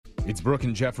It's Brooke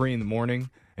and Jeffrey in the morning,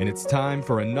 and it's time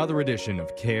for another edition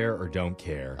of Care or Don't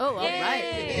Care. Oh, all right.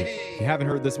 If you haven't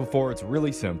heard this before, it's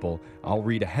really simple. I'll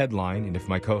read a headline, and if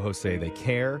my co-hosts say they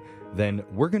care, then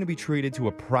we're going to be treated to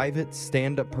a private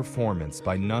stand-up performance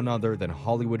by none other than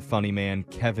Hollywood funny man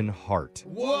Kevin Hart.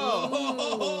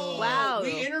 Whoa! Wow.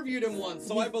 We interviewed him once,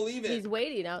 so I believe it. He's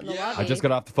waiting out in the Yeah. lobby. I just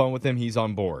got off the phone with him. He's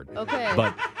on board. Okay.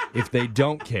 But if they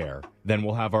don't care, then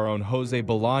we'll have our own Jose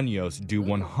Bolaños do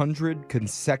 100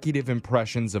 consecutive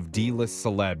impressions of D-list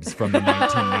celebs from the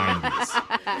 1990s.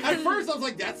 At first, I was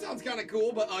like, that sounds kind of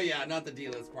cool, but oh yeah, not the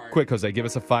D-list part. Quick, Jose, give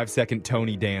us a 5-second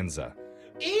Tony Danza.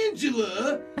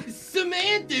 Angela,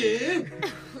 Samantha.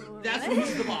 That's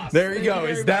who's the boss. There you go. Thank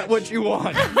Is very that much. what you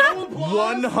want? No applause?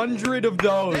 100 of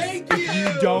those Thank if you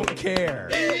you. don't care.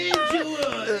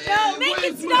 Angela. No, make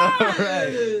it stop. All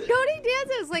right. Cody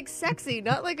Danza is like sexy,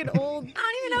 not like an old. I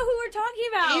don't even know who we're talking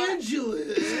about.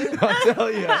 Angela. I'll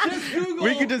tell you. Just Google.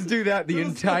 We could just do that the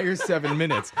entire 7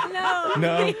 minutes. No.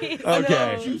 No? please.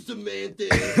 Okay. You, Samantha.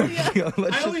 Let's I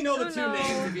just, only know the two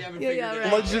names if you haven't figured it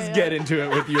out. let's just get into it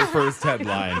with your first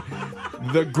headline.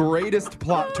 The greatest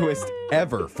plot twist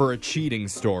ever for a cheating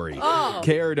story. Oh.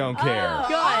 Care or don't care.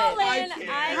 Good. All in, I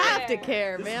I Have to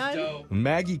care, This man. is dope.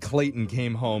 Maggie Clayton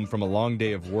came home from a long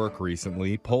day of work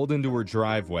recently, pulled into her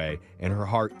driveway, and her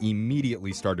heart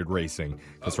immediately started racing.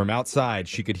 Because from outside,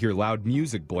 she could hear loud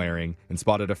music blaring and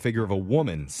spotted a figure of a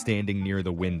woman standing near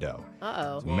the window.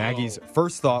 Uh-oh. Maggie's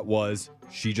first thought was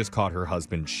she just caught her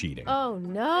husband cheating. Oh,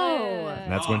 no.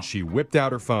 And that's when she whipped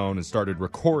out her phone and started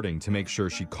recording to make sure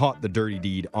she caught the dirty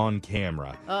deed on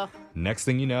camera. Oh. Next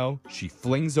thing you know, she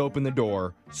flings open the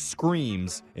door,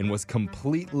 screams, and was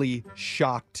completely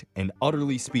shocked and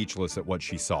utterly speechless at what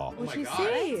she saw. What'd my you God.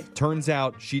 see? Turns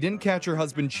out she didn't catch her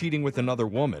husband cheating with another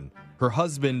woman. Her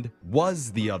husband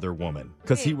was the other woman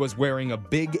because he was wearing a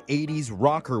big 80s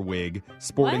rocker wig,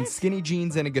 sporting What? skinny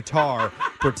jeans and a guitar,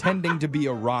 pretending to be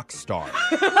a rock star.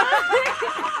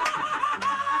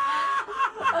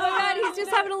 Oh, my God, he's just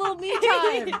having a little me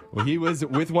time. Well, he was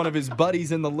with one of his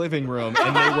buddies in the living room,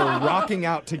 and they were rocking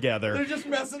out They're together, just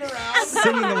messing around.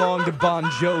 singing along to Bon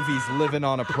Jovi's Living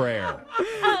on a Prayer.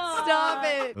 Stop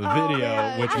it. The video,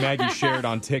 man. which Maggie shared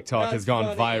on TikTok, has That's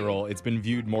gone funny. viral. It's been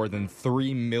viewed more than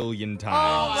 3 million Oh,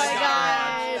 times. my God.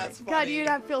 God. That's God, funny. you'd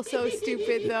have to feel so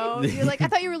stupid, though. You're like, I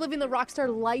thought you were living the rock star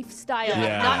lifestyle,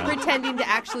 Yeah. not pretending to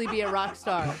actually be a rock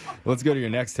star. Let's go to your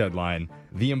next headline.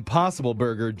 The Impossible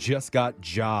Burger just got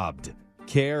jobbed.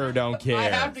 Care or don't care? I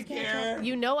have to care.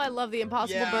 You know I love the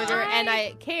Impossible Yeah. Burger, and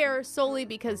I care solely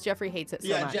because Jeffrey hates it so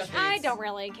Yeah, much. Jeff I hates. don't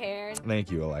really care.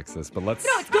 Thank you, Alexis. But let's.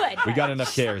 No, it's good. We got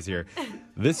enough cares here.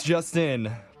 This just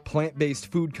in. Plant-based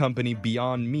food company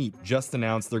Beyond Meat just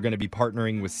announced they're going to be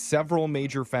partnering with several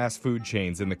major fast food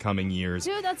chains in the coming years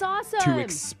Dude, that's awesome. to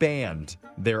expand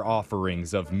their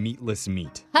offerings of meatless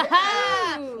meat.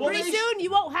 Ha-ha! Well, Pretty they- soon,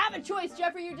 you won't have a choice,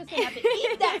 Jeffrey. You're just going to have to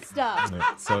eat that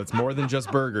stuff. So it's more than just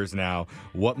burgers now.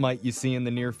 What might you see in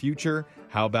the near future?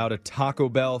 How about a Taco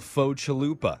Bell faux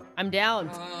chalupa? I'm down.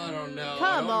 I don't know.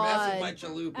 Come don't mess with on. my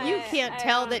chalupa. You can't I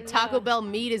tell don't that Taco know. Bell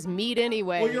meat is meat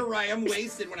anyway. Well, you're right. I'm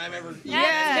wasted when I'm ever.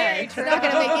 Yeah, very it's true. not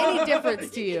going to make any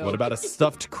difference to you. What about a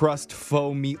stuffed crust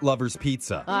faux meat lovers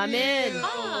pizza? I'm in. Ew.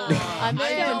 I'm I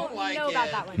in. don't like know it.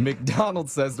 about that one.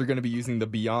 McDonald's says they're going to be using the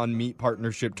Beyond Meat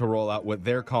partnership to roll out what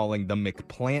they're calling the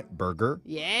McPlant Burger.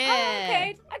 Yeah. Oh,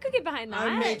 okay. I could get behind that.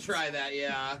 I may try that.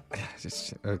 Yeah.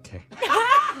 Okay.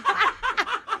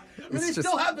 But they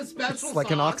still have the special. It's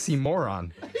like an sauce.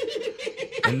 oxymoron.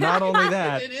 And not only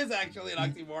that, It is actually an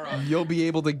oxymoron. you'll be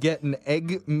able to get an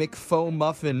egg McFaux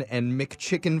muffin and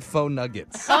McChicken faux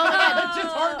nuggets. Oh, my God. It's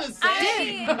just hard to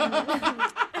say.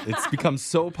 It's become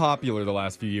so popular the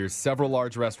last few years. Several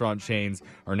large restaurant chains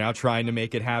are now trying to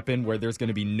make it happen where there's going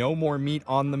to be no more meat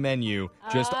on the menu,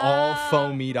 just all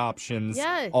faux meat options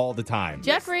Yeah. all the time.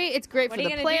 Jeffrey, it's great What for are the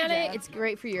you gonna do, planet. Jeff? it's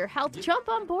great for your health. Jump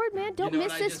on board, man. Don't know miss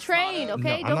what I this just train, thought of? okay?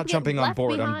 No, I'm Don't not get jumping on left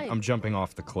board. behind. I'm jumping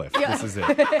off the cliff. This is it.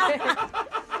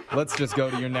 Let's just go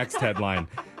to your next headline.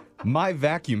 My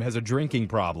vacuum has a drinking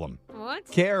problem. What?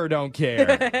 Care or don't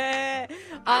care?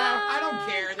 I don't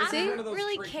care. This I is don't one of those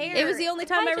really tricky- care. It was the only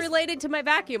time I just- related to my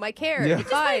vacuum. I cared. Yeah. It's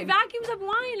Just like fine. vacuums of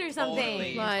wine or something.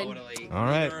 Totally, Fine. totally. All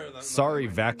right. Neither of them. Sorry,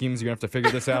 vacuums. You're going to have to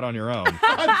figure this out on your own.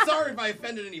 I'm sorry if I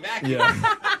offended any vacuums.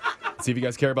 Yeah. See if you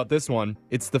guys care about this one.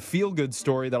 It's the feel-good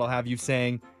story that'll have you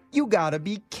saying, "You gotta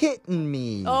be kidding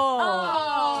me."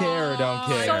 Oh. Care or don't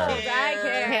care? Sold. I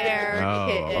care. Care. Oh,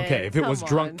 kitten. okay. If it was Come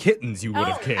drunk on. kittens, you would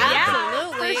have cared.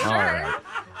 Absolutely. For All sure. right.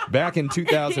 Back in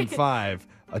 2005,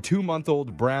 a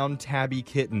 2-month-old brown tabby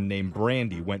kitten named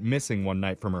Brandy went missing one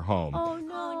night from her home. Oh,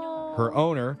 no. Her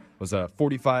owner was a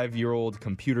 45-year-old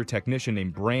computer technician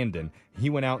named Brandon. He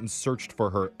went out and searched for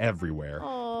her everywhere.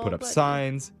 Oh, Put up buddy.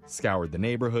 signs, scoured the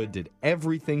neighborhood, did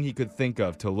everything he could think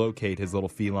of to locate his little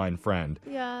feline friend.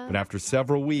 Yeah. But after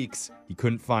several weeks, he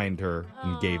couldn't find her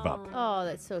and gave up. Oh,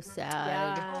 that's so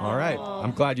sad. Yeah. All right.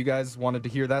 I'm glad you guys wanted to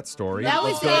hear that story. That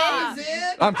was Let's go- it.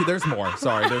 That was it? There's more.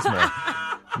 Sorry, there's more.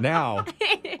 Now,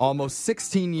 almost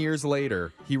 16 years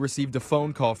later, he received a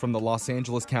phone call from the Los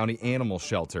Angeles County Animal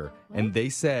Shelter, and they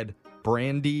said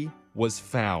Brandy was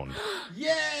found. Yay!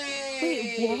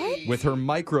 Wait, what? With her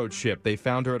microchip, they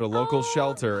found her at a local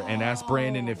shelter and asked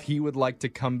Brandon if he would like to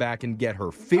come back and get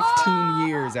her 15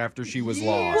 years after she was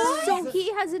lost. So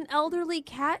he has an elderly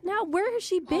cat now? Where has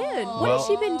she been? What Well, has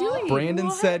she been doing? Brandon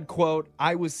said, quote,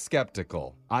 "I was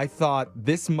skeptical. I thought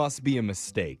this must be a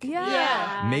mistake.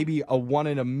 Yeah. Maybe a 1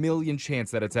 in a million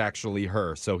chance that it's actually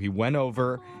her." So he went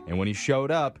over, and when he showed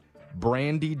up,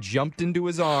 Brandy jumped into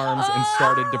his arms and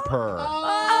started to purr.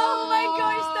 Oh my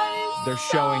gosh, that is. They're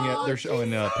showing it. They're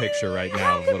showing a picture right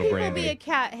now of little People be a Brandy.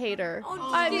 cat hater.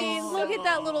 I mean, look at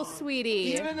that little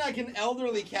sweetie. Even like an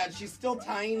elderly cat, she's still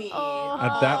tiny. Oh.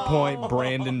 At that point,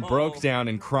 Brandon broke down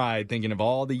and cried, thinking of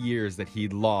all the years that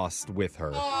he'd lost with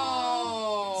her.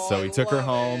 Oh, So I he took her love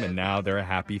home, it. and now they're a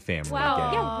happy family Wow.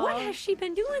 again. Yeah, what has she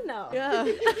been doing though? Yeah.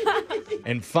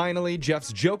 And finally,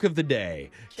 Jeff's joke of the day.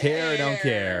 Care or don't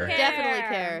care. Care. Definitely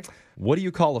care. What do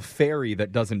you call a fairy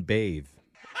that doesn't bathe?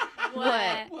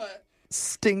 What? What?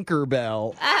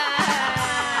 Stinkerbell.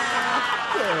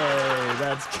 Hey,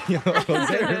 that's cute.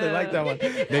 Jose really liked that one.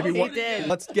 Maybe He did.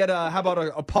 Let's get how about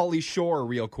a Pauly Shore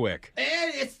real quick?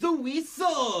 Hey, it's the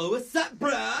weasel. What's up,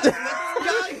 bruh? Let's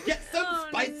go get some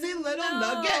spicy little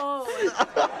nuggets.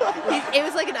 It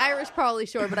was like an Irish Pauly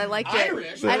Shore, but I liked it.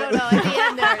 Irish? I don't know. At the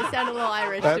end there, it sounded a little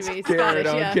Irish That's to me. care or Scottish,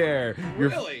 don't yeah. care.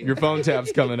 Really? Your phone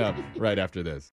tap's coming up right after this.